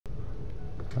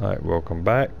Alright, welcome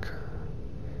back.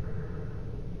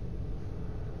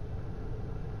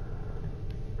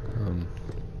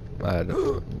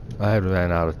 I had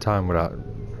ran out of time without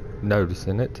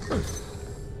noticing it.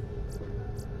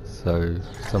 So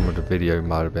some of the video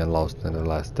might have been lost in the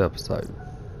last episode.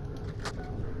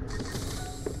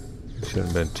 It shouldn't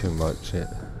have been too much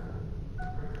yet.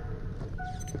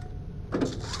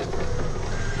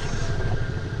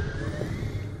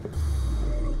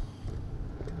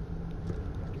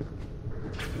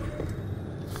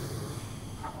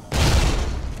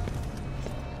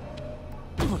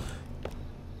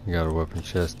 You got a weapon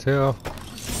chest here.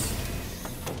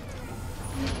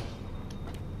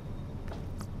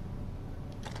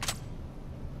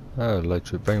 Oh,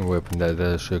 electric beam weapon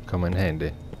that should come in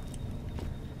handy.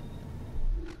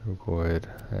 We'll go ahead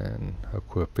and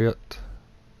equip it.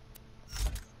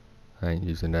 I ain't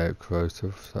using that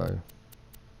corrosive, so.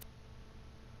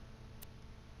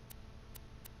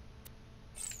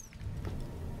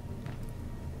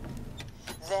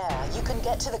 There, you can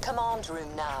get to the command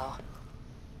room now.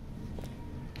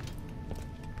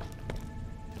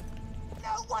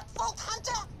 Know what, Vault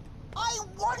Hunter? I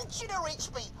want you to reach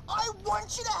me. I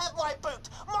want you to have my boot.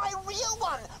 My real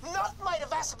one. Not made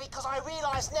of acid because I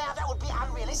realise now that would be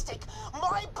unrealistic.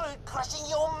 My boot crushing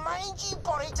your mangy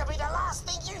body to be the last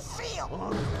thing you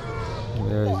feel.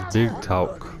 Yeah, it's big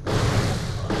talk.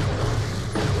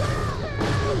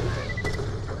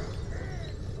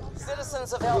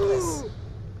 Citizens of Elpis,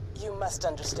 you must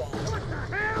understand.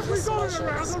 This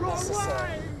measure is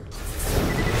necessary.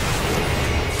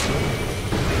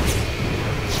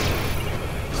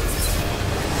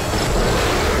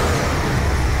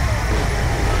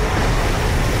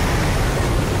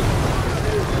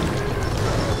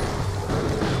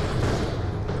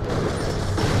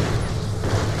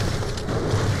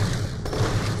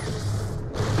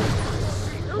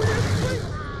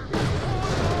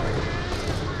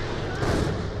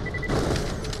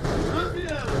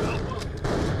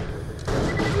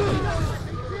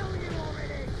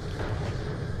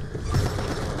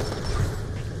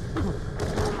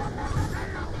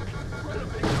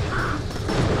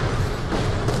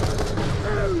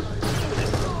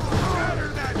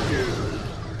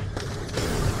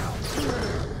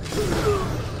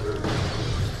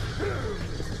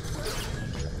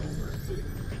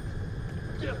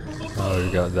 Oh,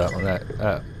 you got that one,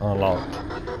 that unlocked.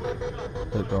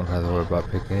 You don't have to worry about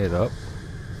picking it up.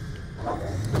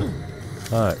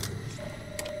 Alright.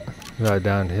 Right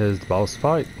down here's the boss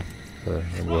fight. So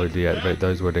I'm going to deactivate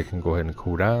those where they can go ahead and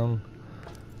cool down.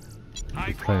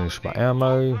 Replenish my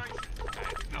ammo.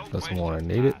 Doesn't want to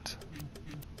need it.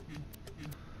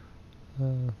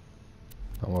 Don't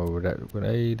worry with that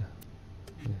grenade.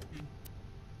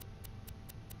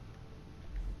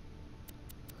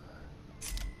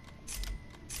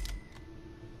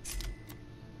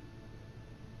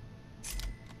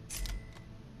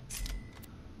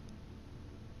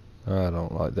 I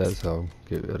don't like that, so I'll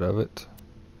get rid of it.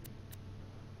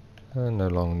 I no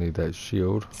longer need that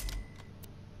shield.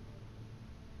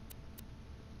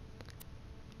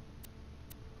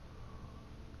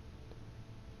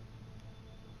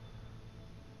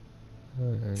 I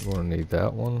ain't gonna need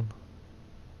that one.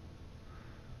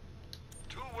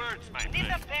 2 words, my friend. Need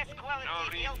the best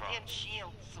quality No built-in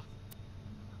shields.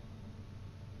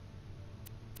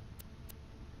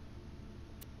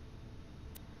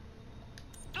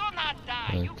 Do not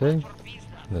die. Okay.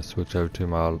 Let's switch over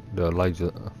to the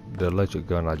electric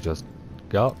gun I just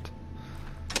got.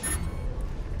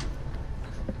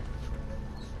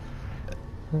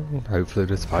 And hopefully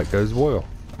this fight goes well.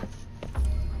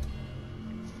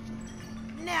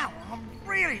 Now I'm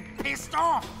really pissed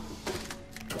off.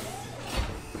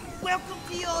 Welcome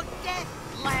to your death,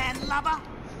 landlubber.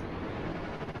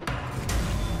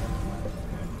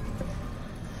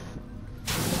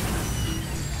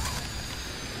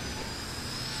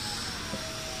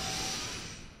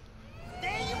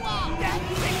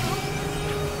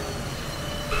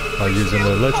 By using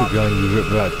the electric gun, you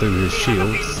rip right through his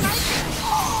shields.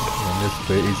 And it's a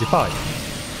pretty easy fight.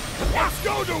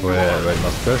 Wait,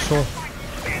 my special.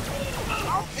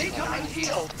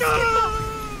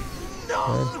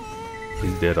 And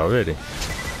he's dead already.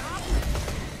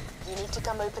 You need to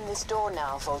come open this door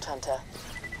now, Vault Hunter.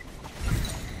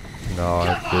 No, I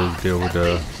have to deal with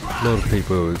the little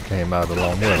people who came out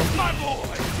along with him.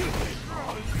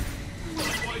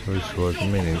 Which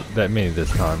wasn't that many this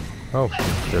time. Oh,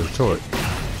 there's a turret.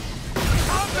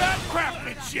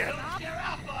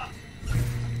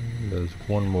 There's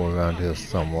one more around here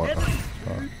somewhere.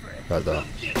 Right there.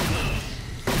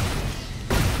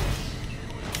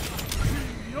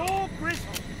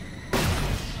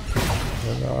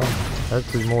 And,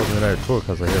 actually more than that too,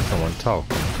 because I hear someone talk.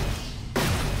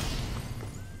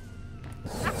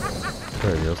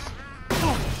 There he is.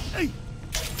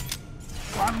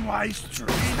 One-way street.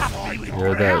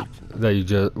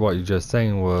 Yeah, what you just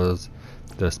seen was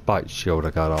the spike shield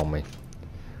I got on me.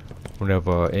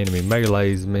 Whenever an enemy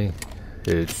melees me,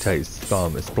 it takes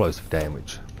some explosive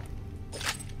damage.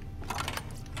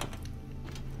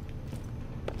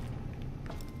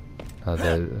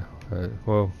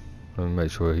 Well, let me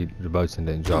make sure the bosun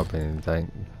didn't drop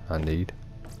anything I need.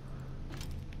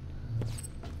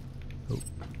 Oh,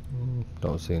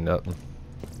 don't see nothing.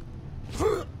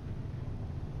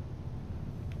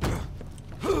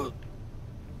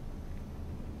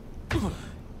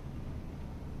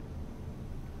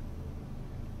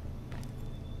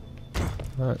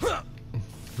 Alright,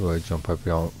 go ahead, jump up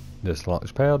here on this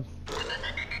launch pad.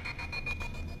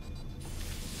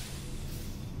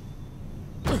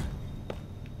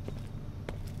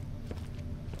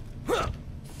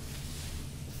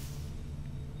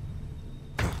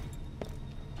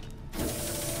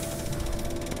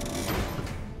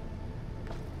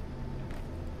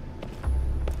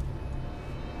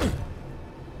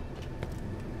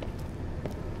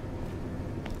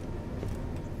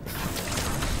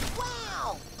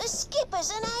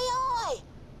 An AI!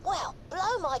 Well,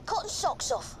 blow my cotton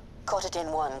socks off. Got it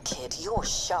in one, kid. You're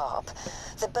sharp.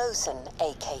 The bosun,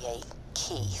 aka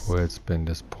Keith. Where it's been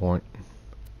this point.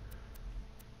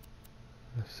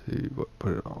 Let's see what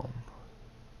put it on.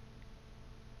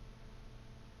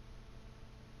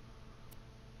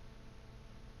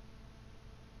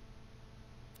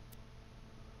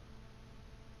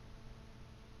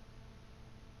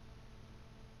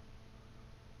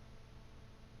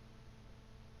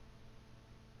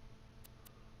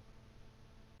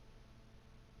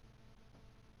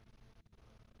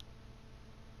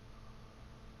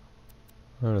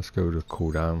 Well, let's go to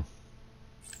cooldown.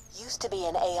 Used to be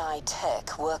an AI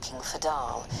tech working for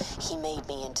Dahl. He made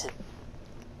me into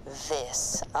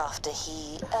this after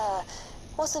he,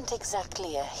 wasn't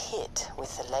exactly a hit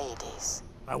with the ladies.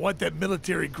 I want that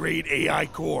military-grade AI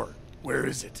core. Where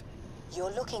is it? You're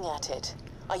looking at it.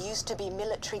 I used to be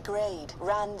military grade,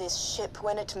 ran this ship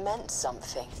when it meant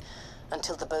something,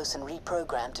 until the bosun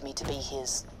reprogrammed me to be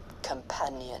his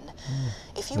companion.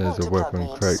 If you There's want a to plug weapon me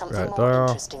into crate something right more there.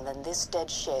 interesting than this dead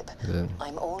ship, Then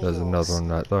I'm all there's yours. another one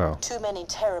right there. Too many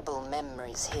terrible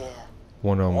memories here.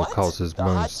 One of them will cause his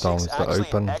moonstones to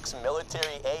open.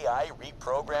 Ex-military AI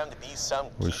reprogrammed to be some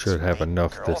We should have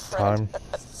enough this time.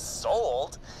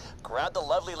 Sold. Grab the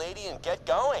lovely lady and get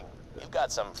going. You've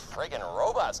got some friggin'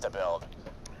 robots to build.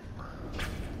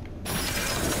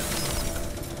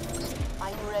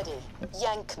 I'm ready.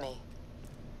 Yank me.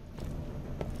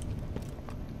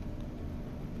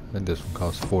 And this one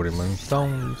costs 40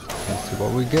 moonstones. Let's see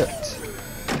what we get.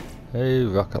 A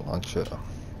rocket launcher.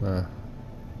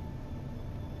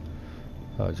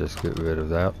 I'll just get rid of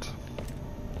that.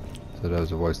 So that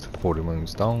was a waste of 40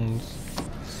 moonstones.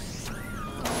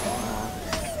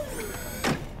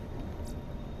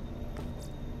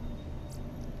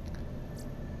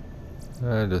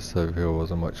 And this over here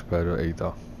wasn't much better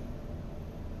either.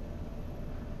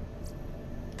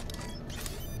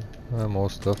 And more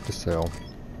stuff to sell.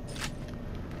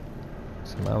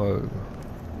 Some ammo.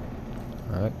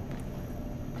 Alright.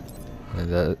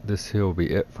 And this here will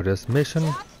be it for this mission.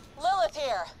 Lilith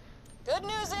here. Good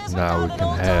news is Now we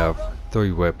can have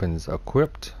 3 weapons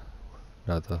equipped.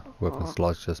 Another weapon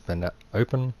slot's just been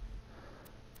open.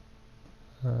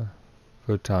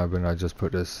 For the time being, I just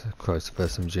put this close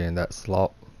SMG in that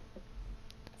slot.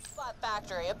 Spot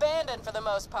factory, abandoned for the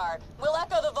most part. We'll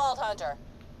echo the Vault Hunter.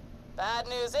 Bad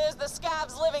news is the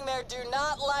scabs living there do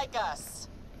not like us.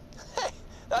 Hey,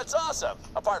 that's awesome.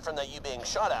 Apart from the you being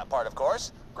shot at part, of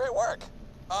course. Great work.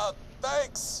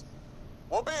 Thanks.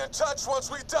 We'll be in touch once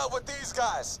we dealt with these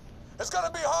guys. It's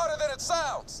gonna be harder than it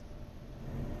sounds.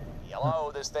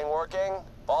 Hello, this thing working?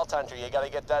 Vault Hunter, you gotta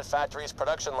get that factory's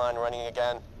production line running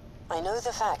again. I know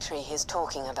the factory he's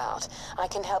talking about. I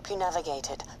can help you navigate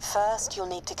it. First, you'll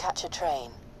need to catch a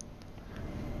train.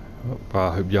 Well,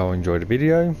 I hope y'all enjoyed the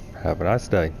video. Have a nice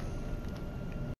day.